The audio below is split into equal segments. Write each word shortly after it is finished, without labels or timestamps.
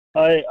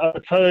I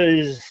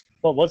suppose,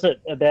 what was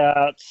it,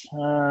 about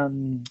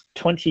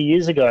 20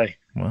 years ago,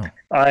 Wow.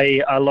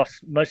 I lost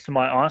most of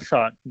my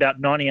eyesight,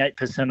 about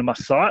 98% of my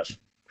sight.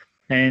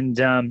 And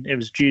it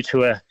was due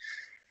to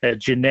a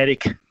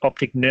genetic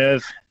optic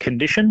nerve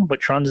condition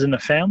which runs in the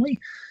family.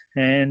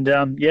 And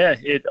yeah,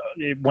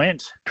 it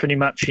went pretty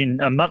much in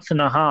a month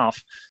and a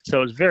half. So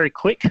it was very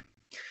quick.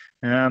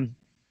 Um,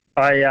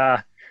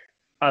 I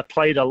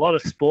played a lot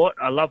of sport.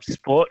 I love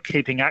sport,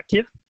 keeping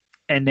active.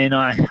 And then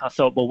I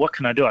thought, well, what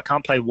can I do? I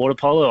can't play water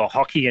polo or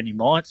hockey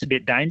anymore. It's a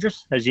bit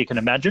dangerous, as you can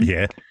imagine.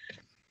 Yeah.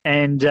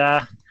 And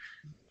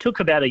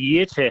took about a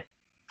year to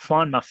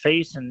find my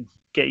feet and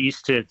get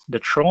used to the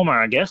trauma,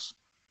 I guess.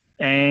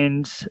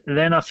 And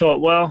then I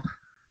thought, well,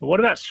 what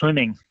about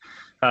swimming?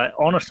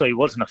 Honestly,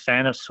 wasn't a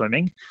fan of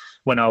swimming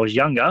when I was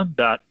younger,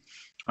 but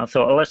I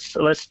thought, well,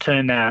 let's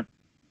turn that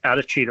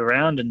attitude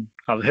around. And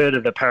I've heard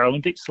of the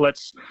Paralympics.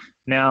 Let's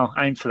now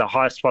aim for the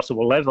highest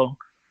possible level.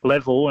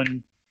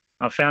 And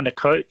I found a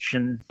coach,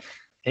 and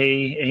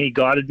he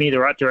guided me the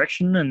right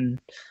direction, and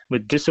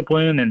with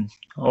discipline and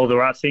all the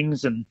right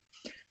things. And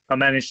I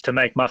managed to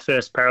make my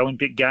first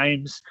Paralympic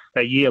Games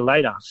a year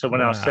later. So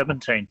when I was Wow.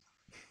 17.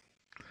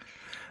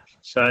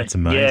 So That's yeah,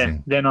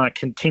 amazing. then I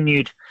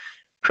continued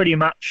pretty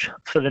much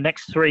for the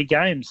next three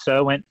games. So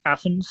I went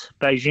Athens,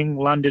 Beijing,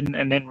 London,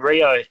 and then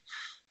Rio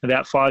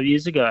about 5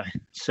 years ago.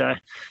 So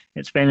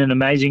it's been an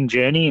amazing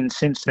journey. And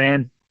since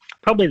then,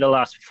 probably the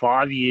last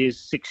 5 years,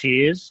 6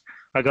 years,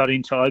 I got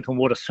into open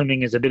water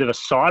swimming as a bit of a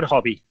side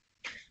hobby.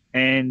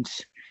 And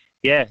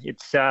yeah,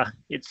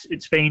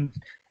 it's been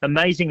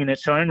amazing in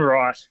its own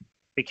right,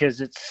 because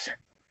it's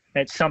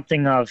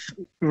something I've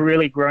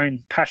really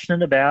grown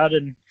passionate about.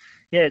 And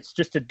yeah, it's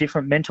just a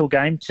different mental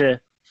game to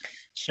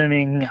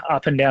swimming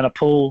up and down a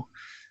pool,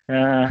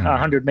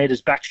 100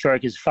 meters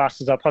backstroke as fast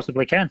as I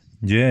possibly can.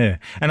 Yeah.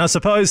 And I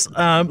suppose,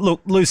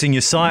 look, losing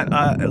your sight,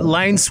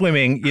 lane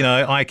swimming,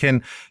 I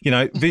can,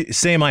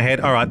 see in my head,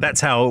 all right, that's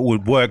how it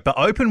would work. But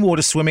open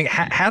water swimming,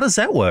 how does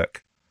that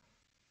work?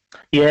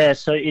 Yeah,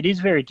 so it is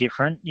very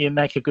different. You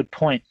make a good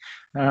point.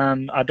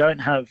 I don't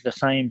have the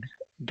same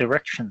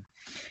direction.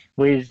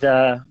 With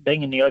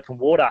being in the open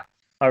water,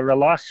 I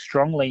rely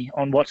strongly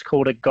on what's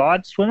called a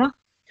guide swimmer.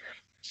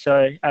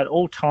 So at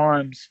all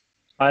times,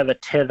 I have a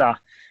tether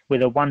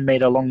with a 1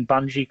 meter long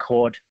bungee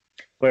cord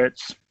where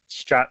it's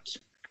strapped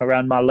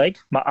around my leg,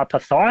 my upper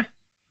thigh,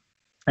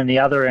 and the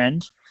other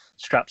end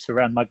straps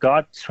around my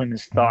guide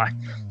swimmer's thigh.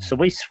 So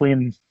we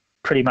swim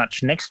pretty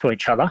much next to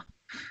each other.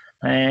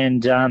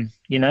 And,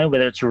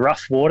 whether it's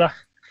rough water,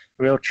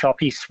 real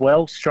choppy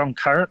swell, strong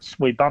currents,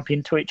 we bump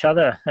into each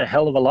other a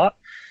hell of a lot.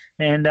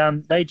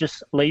 And they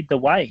just lead the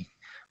way.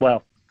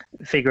 Well,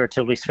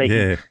 figuratively speaking.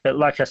 Yeah. But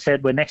like I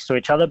said, we're next to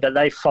each other, but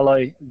they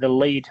follow the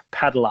lead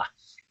paddler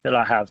that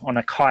I have on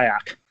a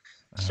kayak.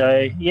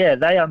 So, yeah,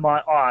 they are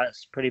my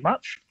eyes pretty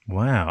much.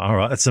 Wow. All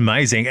right. That's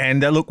amazing.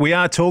 And look, we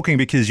are talking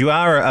because you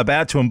are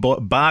about to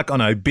embark on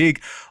a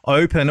big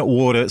open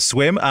water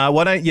swim.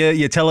 Why don't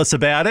you tell us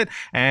about it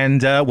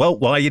and,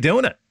 why are you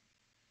doing it?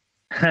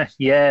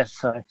 Yeah,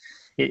 so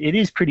it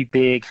is pretty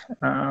big.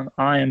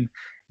 I am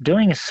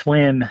doing a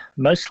swim,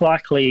 most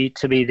likely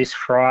to be this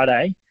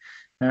Friday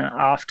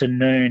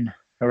afternoon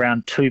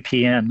around 2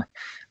 p.m.,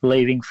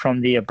 leaving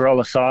from the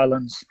Abrolhos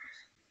Islands,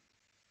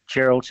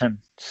 Geraldton.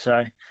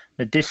 So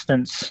the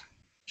distance,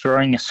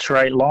 drawing a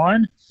straight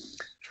line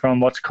from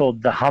what's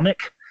called the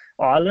Hummock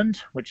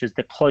Island, which is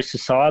the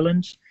closest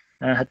island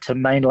to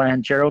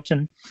mainland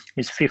Geraldton,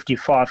 is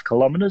 55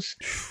 kilometres.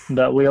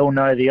 But we all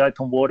know the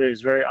open water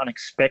is very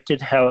unexpected,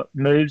 how it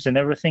moves and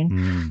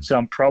everything. So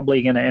I'm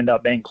probably going to end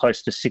up being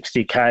close to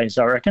 60 k's,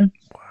 I reckon,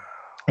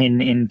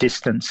 in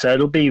distance. So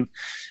it'll be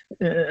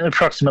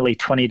approximately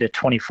 20 to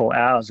 24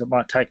 hours it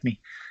might take me.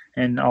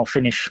 And I'll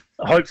finish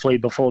hopefully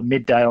before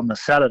midday on the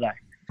Saturday,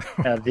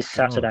 this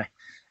Saturday.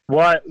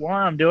 Why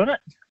I'm doing it?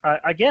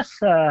 I guess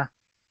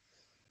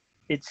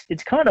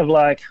it's kind of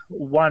like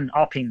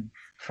one-upping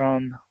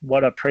from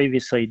what I've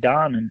previously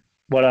done and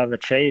what I've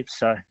achieved.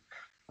 So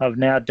I've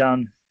now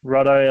done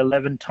Roto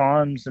 11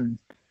 times, and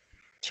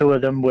four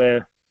of them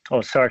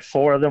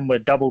were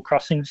double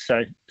crossings,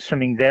 so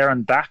swimming there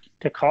and back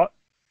to Cot.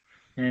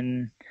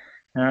 And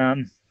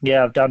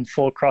I've done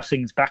 4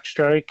 crossings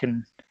backstroke,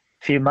 and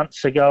a few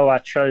months ago I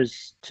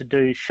chose to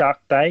do Shark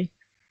Bay.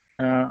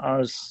 I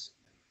was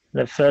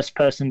the first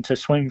person to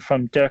swim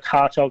from Dirk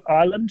Hartog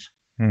Island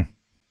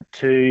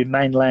to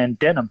mainland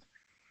Denham.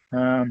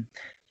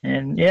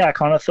 I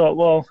kind of thought,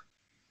 well,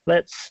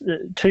 let's,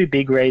 2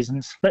 big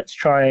reasons. Let's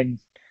try and,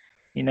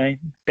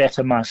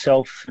 better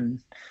myself. And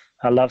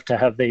I love to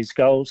have these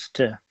goals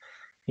to,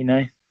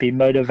 be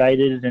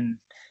motivated.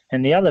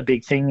 And the other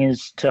big thing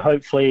is to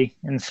hopefully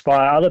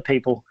inspire other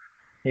people.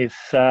 If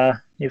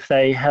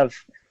they have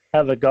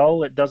a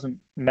goal, it doesn't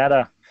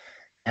matter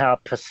how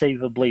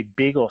perceivably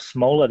big or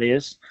small it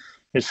is.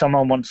 If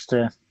someone wants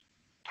to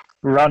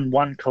run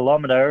 1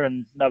 kilometre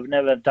and they've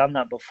never done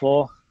that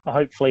before,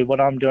 hopefully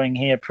what I'm doing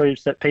here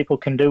proves that people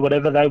can do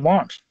whatever they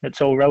want. It's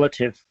all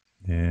relative.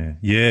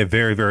 Yeah,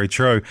 very, very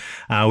true.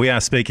 We are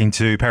speaking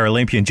to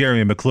Paralympian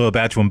Jeremy McClure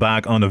about to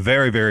embark on a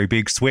very, very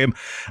big swim.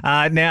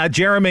 Now,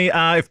 Jeremy,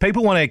 if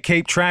people want to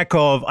keep track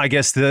of, I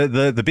guess,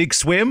 the big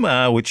swim,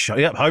 which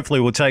hopefully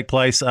will take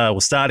place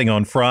starting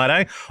on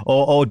Friday,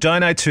 or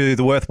donate to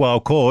the worthwhile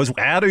cause,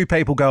 how do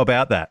people go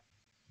about that?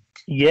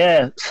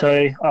 Yeah,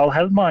 so I'll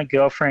have my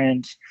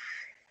girlfriend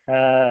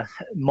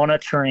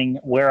monitoring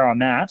where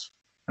I'm at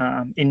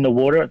in the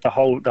water at the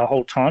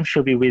whole time.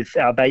 She'll be with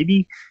our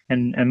baby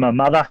and my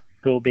mother,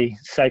 who will be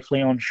safely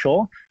on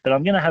shore. But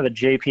I'm going to have a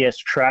GPS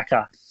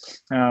tracker,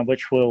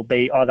 which will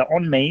be either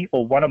on me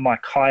or one of my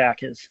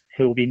kayakers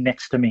who will be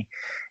next to me.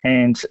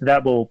 And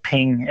that will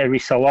ping every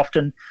so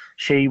often.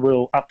 She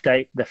will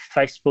update the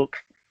Facebook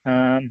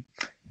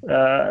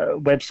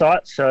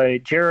website. So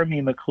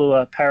Jeremy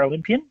McClure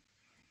Paralympian.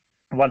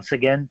 Once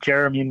again,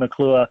 Jeremy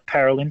McClure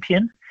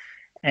Paralympian.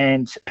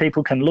 And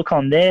people can look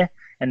on there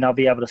and they'll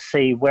be able to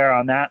see where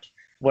I'm at,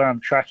 where I'm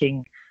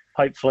tracking.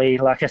 Hopefully,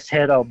 like I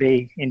said, I'll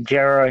be in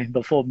Gero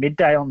before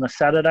midday on the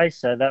Saturday,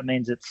 so that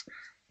means it's,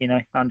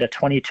 under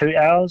 22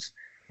 hours.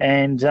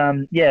 And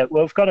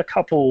we've got a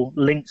couple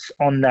links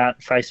on that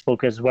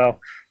Facebook as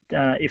well.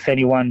 If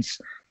anyone's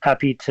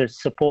happy to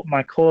support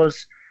my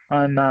cause,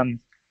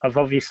 I've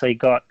obviously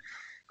got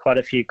quite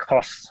a few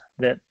costs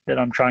that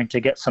I'm trying to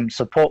get some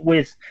support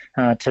with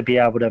to be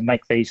able to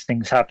make these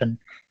things happen.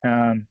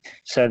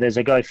 So there's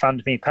a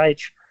GoFundMe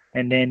page,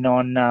 and then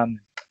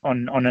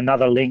on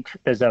another link,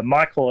 there's a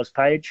My Cause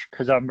page,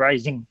 because I'm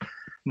raising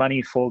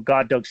money for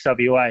Guide Dogs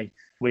WA,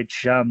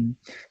 which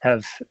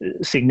have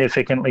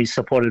significantly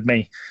supported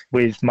me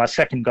with my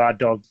second guide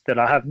dog that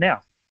I have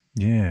now.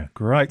 Yeah,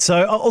 great.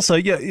 So also,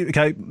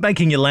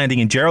 making your landing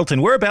in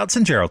Geraldton. Whereabouts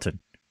in Geraldton?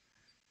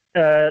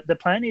 The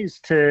plan is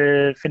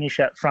to finish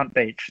at Front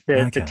Beach,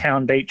 the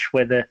town beach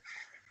where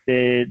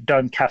the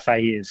Dome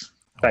Cafe is,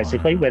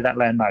 basically, where that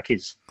landmark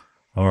is.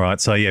 All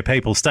right. So,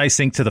 people stay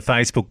synced to the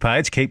Facebook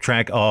page, keep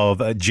track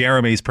of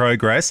Jeremy's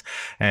progress,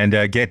 and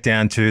get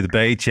down to the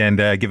beach and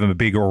give him a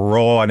big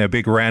roar and a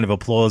big round of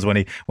applause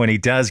when he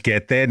does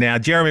get there. Now,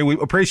 Jeremy, we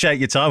appreciate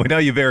your time. We know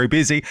you're very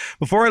busy.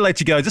 Before I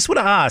let you go, just want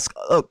to ask,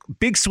 look,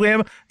 big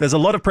swim, there's a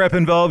lot of prep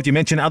involved. You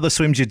mentioned other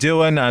swims you're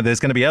doing. There's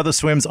going to be other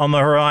swims on the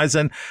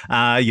horizon.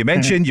 You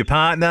mentioned your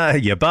partner,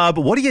 your bub.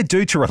 What do you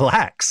do to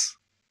relax?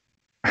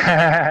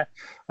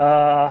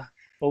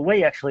 Well,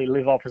 we actually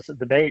live opposite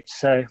the beach,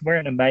 so we're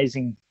in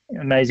amazing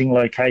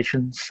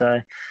locations.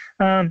 So,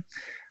 I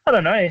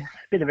don't know, a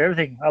bit of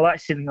everything. I like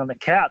sitting on the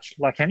couch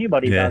like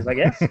anybody does, I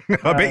guess.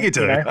 I bet you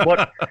do.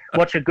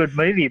 Watch a good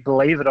movie,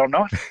 believe it or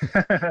not.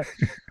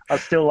 I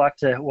still like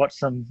to watch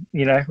some,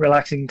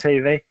 relaxing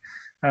TV.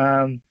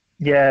 And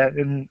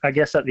I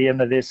guess at the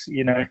end of this,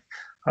 I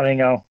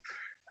think I'll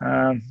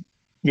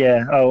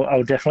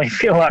definitely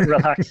feel like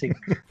relaxing.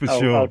 For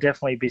sure. I'll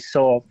definitely be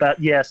sore. But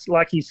yes,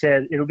 like you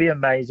said, it'll be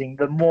amazing.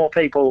 The more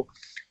people,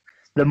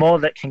 the more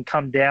that can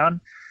come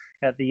down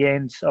at the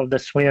end of the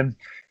swim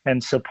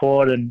and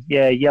support and,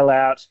 yell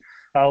out.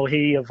 I'll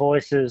hear your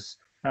voices.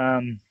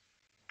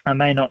 I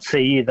may not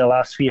see you the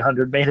last few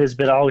 100 meters,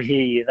 but I'll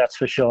hear you, that's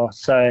for sure.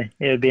 So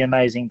it would be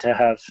amazing to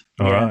have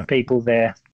people there.